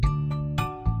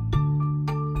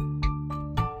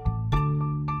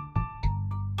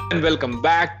and welcome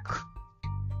back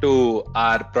to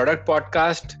our product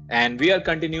podcast. And we are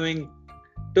continuing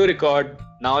to record.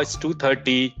 Now it's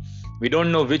 2:30. We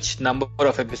don't know which number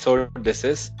of episode this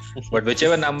is, but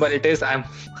whichever number it is, I'm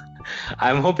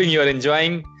hoping you're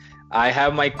enjoying. I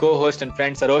have my co-host and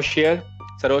friend Sarosh here.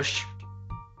 Sarosh.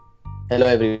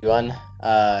 Hello everyone.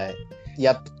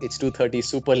 Yep, it's 2:30,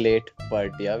 super late,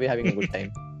 but yeah, we're having a good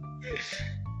time.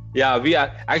 Yeah, we are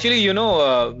actually.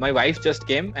 My wife just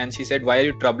came and she said, "Why are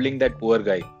you troubling that poor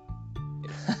guy?"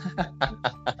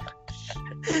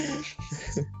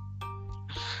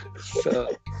 So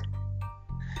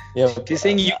Yeah, she's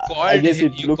saying you I called guess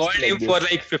it you looks called like him this. for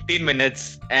like 15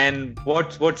 minutes, and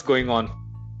what's going on?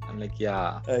 I'm like,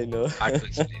 yeah, I know. hard to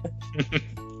explain.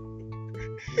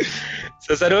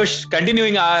 So Sarosh,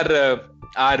 continuing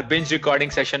our binge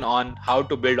recording session on how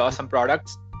to build awesome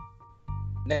products.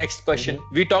 Next question.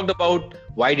 We talked about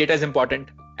why data is important,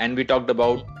 and we talked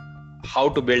about how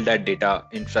to build that data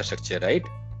infrastructure, right?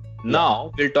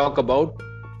 Now we'll talk about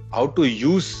how to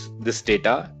use this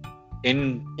data in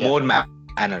more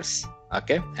manners.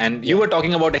 Okay. And you were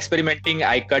talking about experimenting.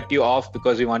 I cut you off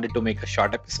because we wanted to make a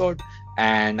short episode,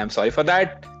 and I'm sorry for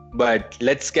that. But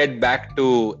let's get back to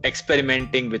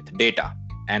experimenting with data.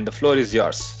 And the floor is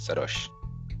yours, Sarosh.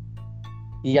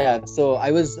 Yeah, so I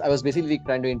was basically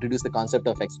trying to introduce the concept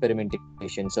of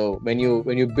experimentation. So when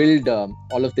you build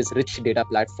all of this rich data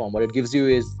platform, what it gives you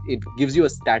is it gives you a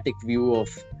static view of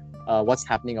what's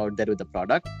happening out there with the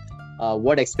product.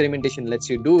 What experimentation lets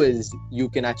you do is you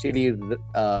can actually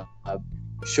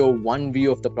show one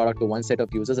view of the product to one set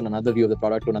of users and another view of the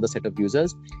product to another set of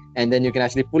users, and then you can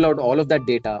actually pull out all of that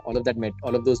data, all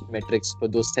of those metrics for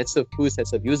those two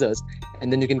sets of users,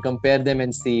 and then you can compare them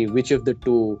and see which of the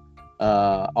two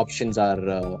options are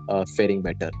faring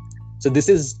better. So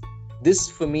this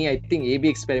for me, I think A/B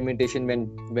experimentation,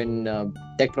 when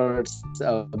tech products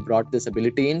brought this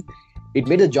ability in, it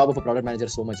made the job of a product manager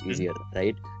so much easier,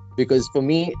 right? Because for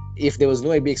me, if there was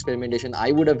no A/B experimentation,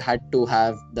 I would have had to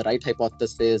have the right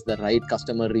hypothesis, the right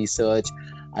customer research.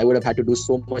 I would have had to do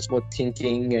so much more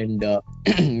thinking and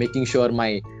making sure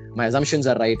my assumptions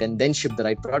are right and then ship the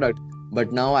right product.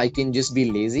 But now I can just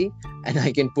be lazy and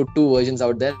I can put two versions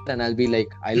out there and I'll be like,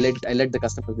 I let the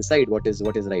customer decide what is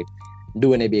right.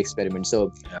 Do an A/B experiment.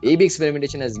 So A/B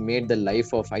experimentation has made the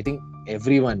life of, I think,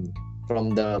 everyone from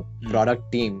the product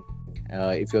team.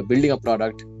 If you're building a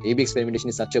product, A/B experimentation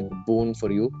is such a boon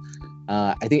for you.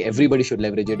 I think everybody should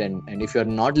leverage it, and if you're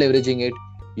not leveraging it,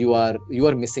 you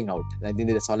are missing out. I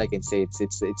think that's all I can say.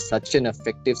 It's such an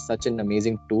effective, such an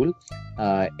amazing tool.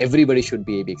 Everybody should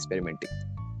be A/B experimenting.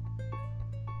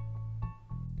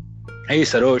 Hey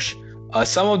Sarosh,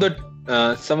 some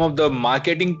of the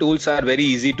marketing tools are very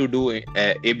easy to do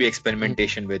A/B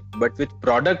experimentation with, but with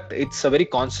product, it's a very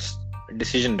conscious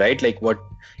decision, right? Like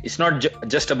it's not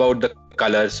just about the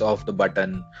colors of the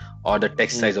button or the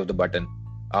text size of the button.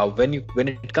 When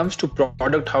it comes to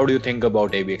product, how do you think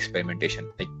about A/B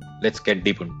experimentation? Like, let's get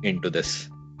deep into this.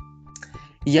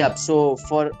 Yeah. So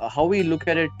for how we look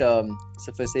at it,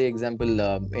 so for say example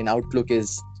in Outlook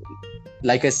is,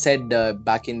 like I said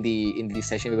back in the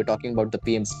session, we were talking about the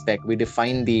PM spec. We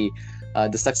define the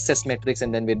success metrics,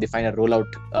 and then we define a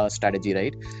rollout strategy,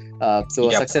 right? So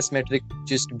a success metric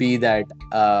just be that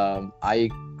I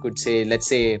could say, let's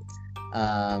say,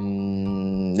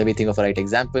 let me think of a right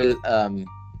example.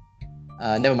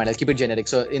 Never mind, I'll keep it generic.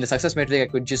 So in the success metric,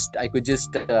 I could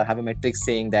just have a metric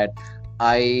saying that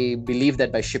I believe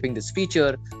that by shipping this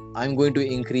feature, I'm going to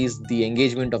increase the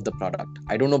engagement of the product.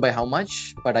 I don't know by how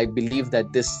much, but I believe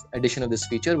that this addition of this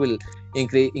feature will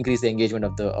increase the engagement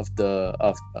of the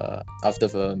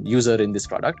user in this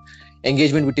product.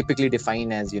 Engagement we typically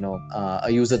define as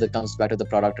a user that comes back to the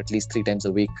product at least 3 times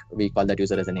a week. We call that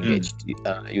user as an engaged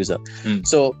user.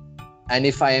 So, and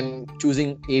if I am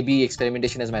choosing A/B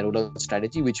experimentation as my rollout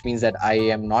strategy, which means that I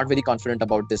am not very confident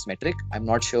about this metric, I'm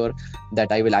not sure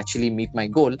that I will actually meet my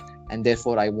goal, and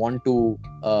therefore I want to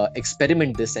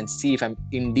experiment this and see if I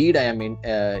am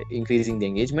increasing the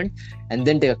engagement, and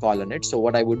then take a call on it. So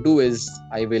what I would do is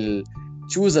I will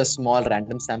choose a small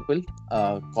random sample,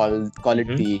 call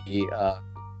it the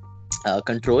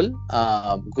control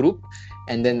group,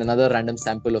 and then another random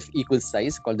sample of equal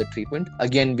size called the treatment.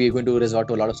 Again, we're going to resort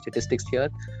to a lot of statistics here.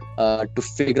 To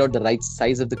figure out the right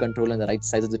size of the control and the right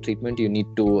size of the treatment, you need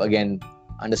to, again,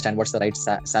 understand what's the right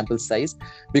sample size,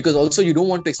 because also you don't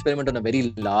want to experiment on a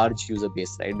very large user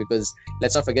base, right? Because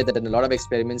let's not forget that in a lot of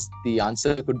experiments the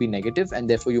answer could be negative, and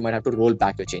therefore you might have to roll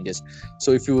back your changes.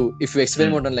 So if you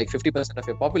experiment on like 50% of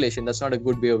your population, that's not a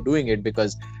good way of doing it,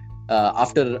 because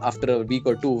after a week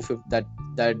or two, that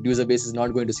user base is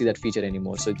not going to see that feature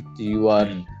anymore. So you are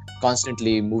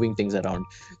constantly moving things around.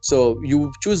 So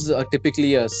you choose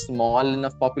typically a small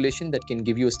enough population that can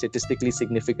give you a statistically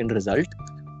significant result.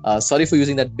 Sorry for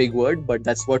using that big word, but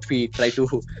that's what we try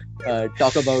to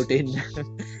talk about in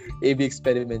A/B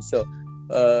experiments. So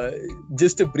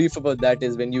just a brief about that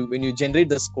is when you generate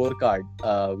the scorecard,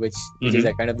 which is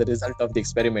a kind of the result of the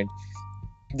experiment,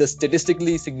 the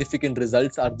statistically significant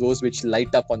results are those which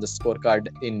light up on the scorecard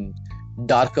in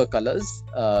darker colors.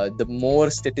 The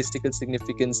more statistical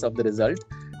significance of the result,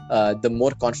 the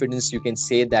more confidence you can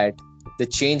say that the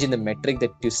change in the metric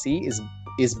that you see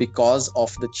is because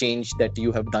of the change that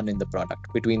you have done in the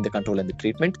product between the control and the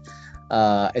treatment.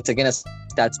 It's again a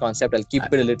stats concept. I'll keep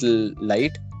it a little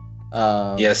light.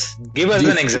 Yes, give us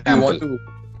an example.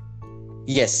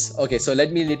 Yes. Okay. So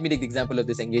let me take the example of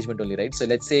this engagement only, right? So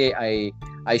let's say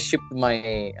I shipped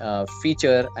my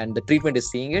feature and the treatment is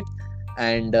seeing it,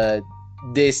 and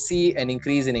they see an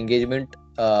increase in engagement.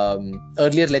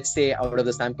 Earlier, let's say out of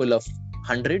the sample of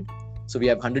 100, so we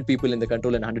have 100 people in the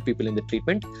control and 100 people in the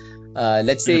treatment.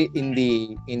 Let's say in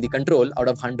the control, out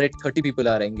of 100, 30 people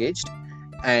are engaged,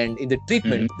 and in the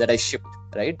treatment that I shipped,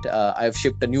 right? I've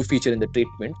shipped a new feature in the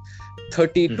treatment.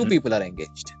 32 people are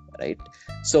engaged, right?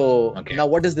 So now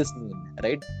what does this mean,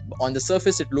 right? On the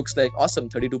surface, it looks like awesome.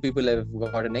 32 people have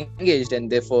gotten engaged, and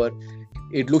therefore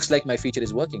it looks like my feature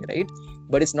is working, right?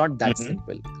 But it's not that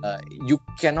simple. You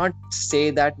cannot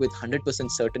say that with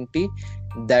 100% certainty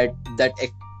that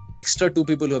extra 2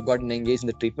 people who have gotten engaged in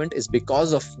the treatment is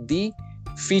because of the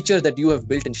feature that you have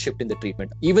built and shipped in the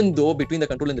treatment. Even though between the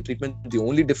control and the treatment, the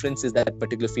only difference is that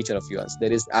particular feature of yours.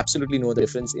 There is absolutely no other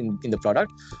difference in the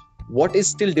product. What is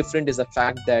still different is the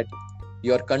fact that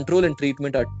your control and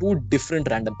treatment are 2 different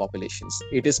random populations.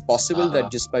 It is possible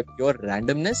that just by pure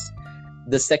randomness,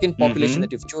 the second population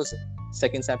that you've chosen,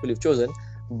 second sample you've chosen,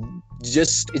 it's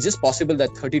just possible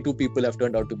that 32 people have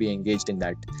turned out to be engaged in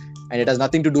that, and it has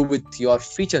nothing to do with your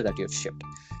feature that you have shipped.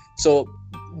 So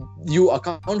you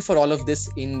account for all of this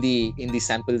in the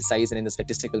sample size and in the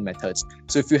statistical methods.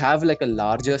 So if you have like a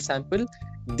larger sample,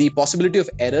 the possibility of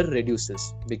error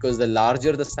reduces, because the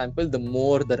larger the sample, the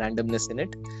more the randomness in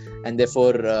it, and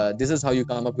therefore this is how you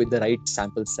come up with the right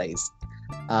sample size.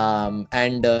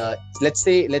 Let's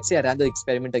say I ran the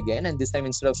experiment again, and this time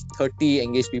instead of 30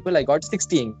 engaged people, I got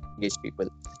 60 engaged people,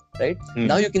 right?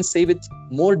 Now you can say with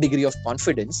more degree of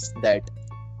confidence that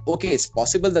okay, it's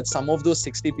possible that some of those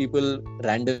 60 people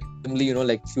randomly,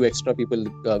 like few extra people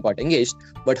got engaged,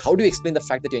 but how do you explain the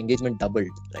fact that your engagement doubled,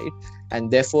 right?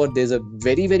 And therefore there's a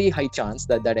very, very high chance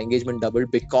that engagement doubled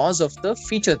because of the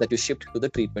feature that you shipped to the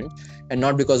treatment and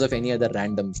not because of any other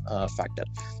random factor.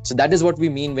 So that is what we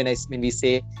mean when we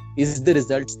say, is the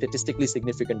result statistically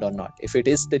significant or not? If it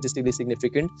is statistically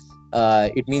significant,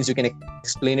 it means you can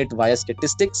explain it via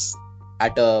statistics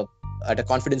at a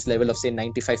confidence level of say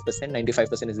 95%.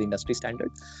 95% is the industry standard.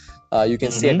 You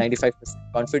can say at 95%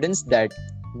 confidence that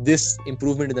this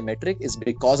improvement in the metric is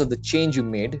because of the change you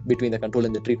made between the control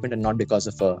and the treatment, and not because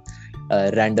of a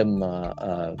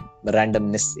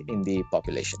randomness in the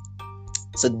population.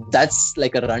 So that's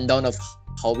like a rundown of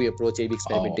how we approach A/B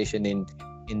experimentation in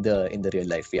the real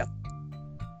life. Yeah.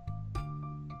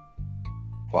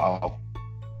 Wow.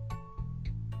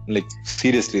 Like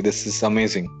seriously, this is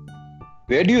amazing.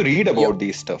 Where do you read about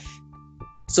these stuff?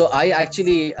 So I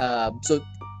actually,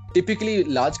 typically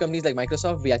large companies like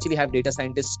Microsoft, we actually have data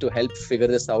scientists to help figure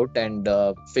this out and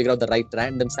figure out the right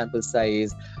random sample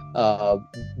size,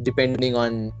 depending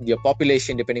on your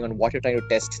population, depending on what you're trying to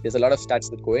test. There's a lot of stats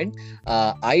that go in.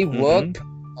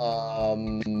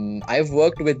 I've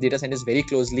worked with data scientists very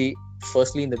closely,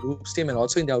 firstly in the groups team and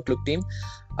also in the Outlook team.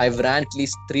 I've ran at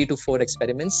least 3 to 4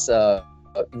 experiments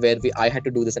where I had to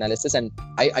do this analysis, and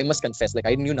I must confess, like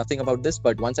I knew nothing about this,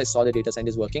 but once I saw the data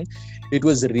scientists working, it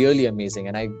was really amazing,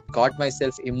 and I got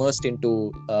myself immersed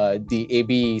into the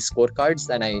A/B scorecards,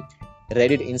 and I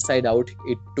read it inside out.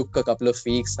 It took a couple of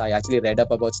weeks. I actually read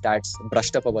up about stats,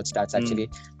 brushed up about stats actually.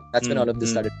 That's when all of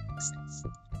this started making sense.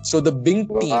 So the Bing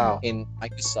team in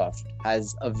Microsoft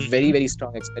has a very, very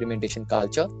strong experimentation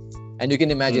culture, and you can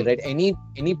imagine, right? Any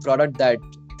product that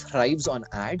thrives on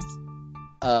ads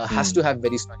has to have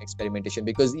very strong experimentation,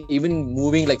 because even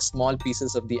moving like small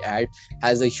pieces of the ad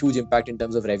has a huge impact in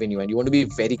terms of revenue, and you want to be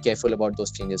very careful about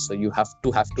those changes. So you have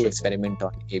to experiment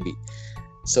on A/B.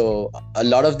 So a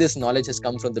lot of this knowledge has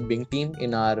come from the Bing team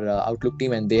in our Outlook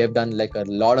team, and they have done like a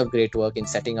lot of great work in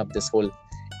setting up this whole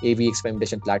A/B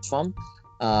experimentation platform.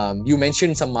 You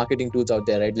mentioned some marketing tools out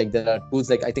there, right? Like there are tools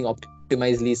like I think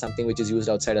Optimizely, something which is used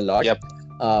outside a lot.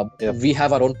 We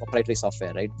have our own proprietary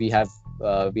software, right? We have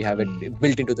it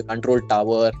built into the control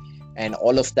tower, and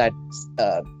all of that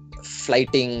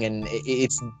flighting, and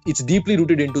it's deeply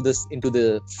rooted into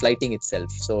the flighting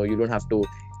itself. So you don't have to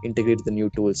integrate the new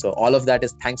tool. So all of that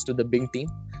is thanks to the Bing team.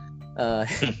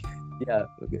 Yeah,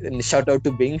 and shout out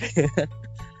to Bing.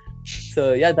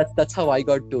 So yeah, that's how I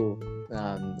got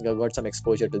some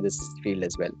exposure to this field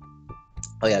as well.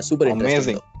 Oh yeah, super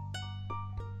interesting. Amazing.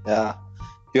 Yeah.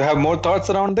 You have more thoughts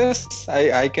around this?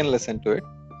 I can listen to it.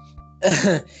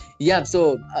 Yeah,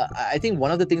 so I think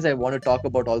one of the things I want to talk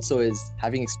about also is,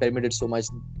 having experimented so much,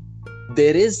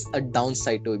 there is a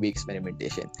downside to A/B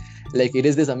experimentation. Like, it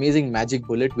is this amazing magic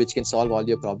bullet which can solve all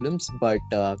your problems, but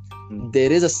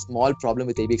there is a small problem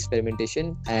with A/B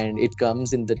experimentation, and it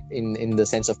comes in the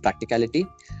sense of practicality.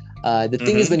 The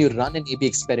thing is, when you run an A/B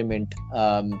experiment,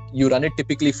 you run it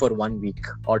typically for 1 week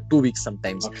or 2 weeks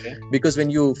sometimes. Okay. Because when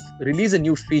you release a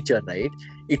new feature, right,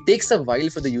 it takes a while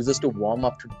for the users to warm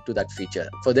up to that feature,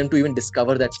 for them to even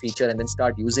discover that feature and then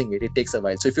start using it. It takes a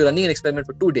while. So if you're running an experiment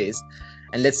for 2 days,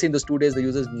 and let's say in those 2 days the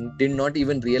users did not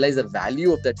even realize the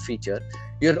value of that feature,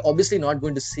 you're obviously not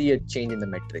going to see a change in the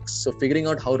metrics. So figuring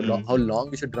out how long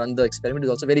you should run the experiment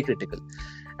is also very critical.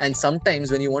 And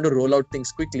sometimes when you want to roll out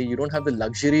things quickly, you don't have the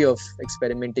luxury of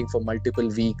experimenting for multiple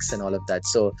weeks and all of that.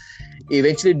 So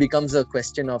eventually it becomes a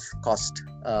question of cost.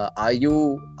 Are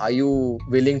you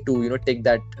willing to take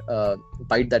that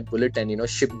bite that bullet and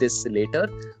ship this later,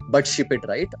 but ship it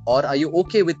right? Or are you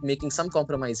okay with making some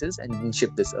compromises and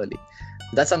ship this early?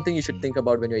 That's something you should think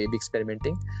about when you're A/B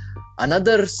experimenting.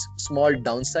 Another small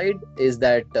downside is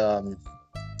that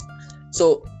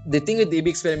so the thing with the A/B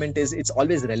experiment is it's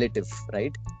always relative,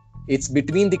 right? It's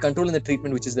between the control and the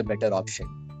treatment which is the better option.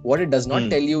 What it does not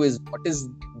tell you is what is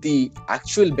the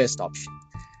actual best option.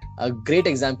 A great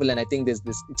example, and I think this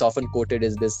it's often quoted,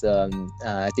 is this.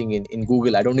 I think in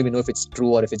Google, I don't even know if it's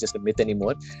true or if it's just a myth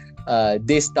anymore.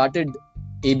 They started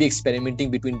A/B experimenting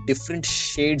between different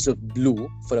shades of blue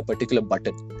for a particular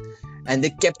button, and they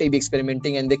kept A/B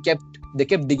experimenting, and they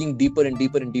kept digging deeper and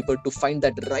deeper and deeper to find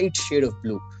that right shade of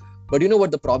blue. But you know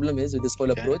what the problem is with this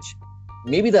whole approach?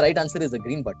 Maybe the right answer is the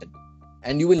green button,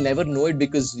 and you will never know it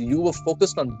because you were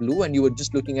focused on blue and you were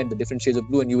just looking at the different shades of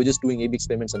blue and you were just doing A/B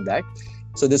experiments on that.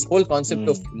 So this whole concept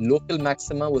of local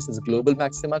maxima versus global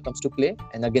maxima comes to play,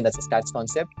 and again, that's a stats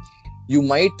concept. You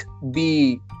might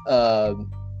be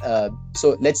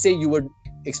so let's say you were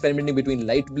experimenting between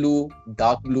light blue,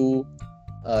 dark blue,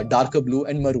 darker blue,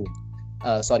 and maroon.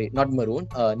 Sorry, not maroon,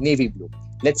 navy blue.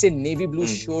 Let's say navy blue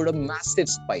showed a massive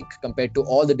spike compared to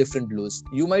all the different blues.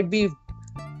 You might be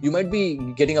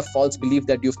getting a false belief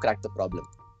that you've cracked the problem,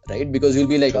 right? Because you'll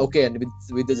be like, okay, and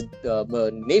with this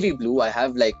navy blue, I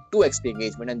have like 2x the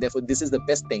engagement, and therefore this is the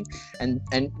best thing. And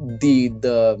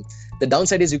the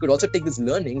downside is you could also take these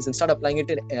learnings and start applying it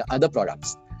in other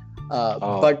products.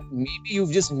 But maybe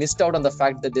you've just missed out on the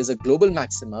fact that there's a global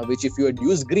maxima, which if you had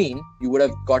used green, you would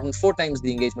have gotten 4 times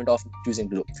the engagement of choosing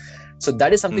blue. So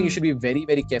that is something you should be very,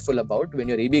 very careful about when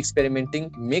you're A/B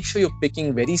experimenting. Make sure you're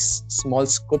picking very small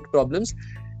scoped problems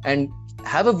and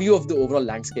have a view of the overall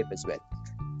landscape as well.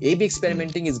 A/B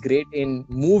experimenting is great in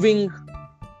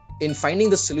finding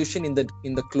the solution in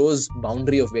the close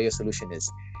boundary of where your solution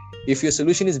is. If your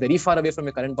solution is very far away from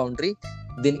your current boundary,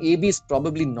 then A/B is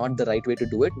probably not the right way to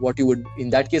do it.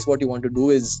 In that case, what you want to do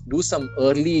is do some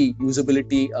early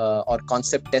usability or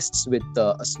concept tests with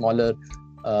a smaller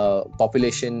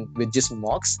population with just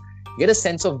mocks. Get a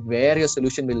sense of where your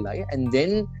solution will lie, and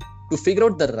then to figure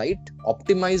out the right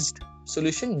optimized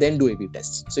solution, then do A/B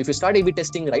tests. So if you start A/B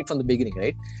testing right from the beginning,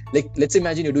 right? Like, let's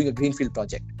imagine you're doing a greenfield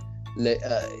project.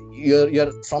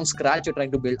 You're from scratch, you're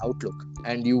trying to build Outlook,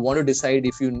 and you want to decide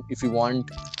if you want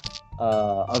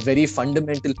a very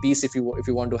fundamental piece, if you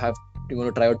want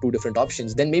to try out 2 different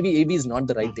options, then maybe A/B is not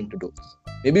the right thing to do.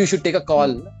 Maybe you should take a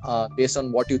call based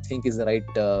on what you think is the right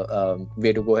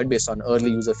way to go ahead, based on early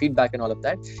user feedback and all of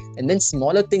that. And then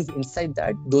smaller things inside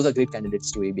that, those are great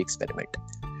candidates to A/B experiment.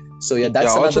 So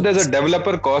that's also there's a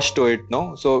developer cost to it,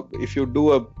 no? So if you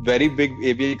do a very big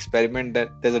A/B experiment, that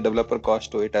there's a developer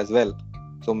cost to it as well.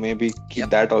 So maybe keep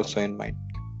that also in mind.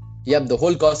 Yep, the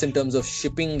whole cost in terms of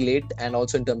shipping late and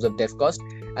also in terms of dev cost.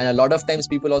 And a lot of times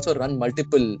people also run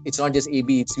multiple. It's not just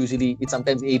A/B. It's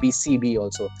sometimes A/B, C/B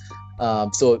also.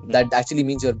 So that actually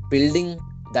means you're building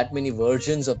that many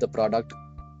versions of the product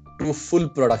to full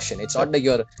production. It's not like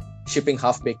you're shipping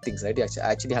half-baked things, right? It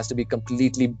actually has to be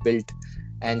completely built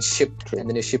and shipped, and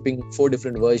then you're shipping 4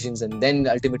 different versions, and then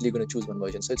ultimately you're going to choose one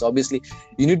version. So it's obviously,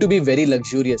 you need to be very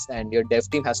luxurious, and your dev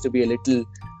team has to be a little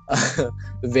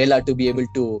vela to be able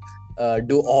to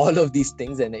do all of these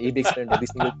things and A/B experiment every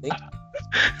single thing.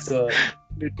 So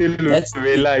little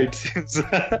vela, it seems.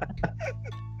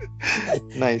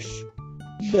 Nice.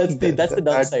 That's the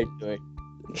downside to it.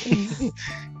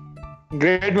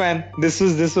 Great, man. This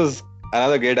was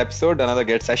another great episode, another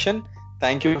great session.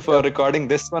 Thank you for recording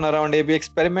this one around A/B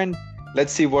experiment.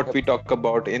 Let's see what we talk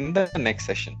about in the next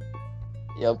session.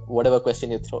 Yep, whatever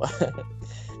question you throw.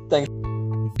 Thanks.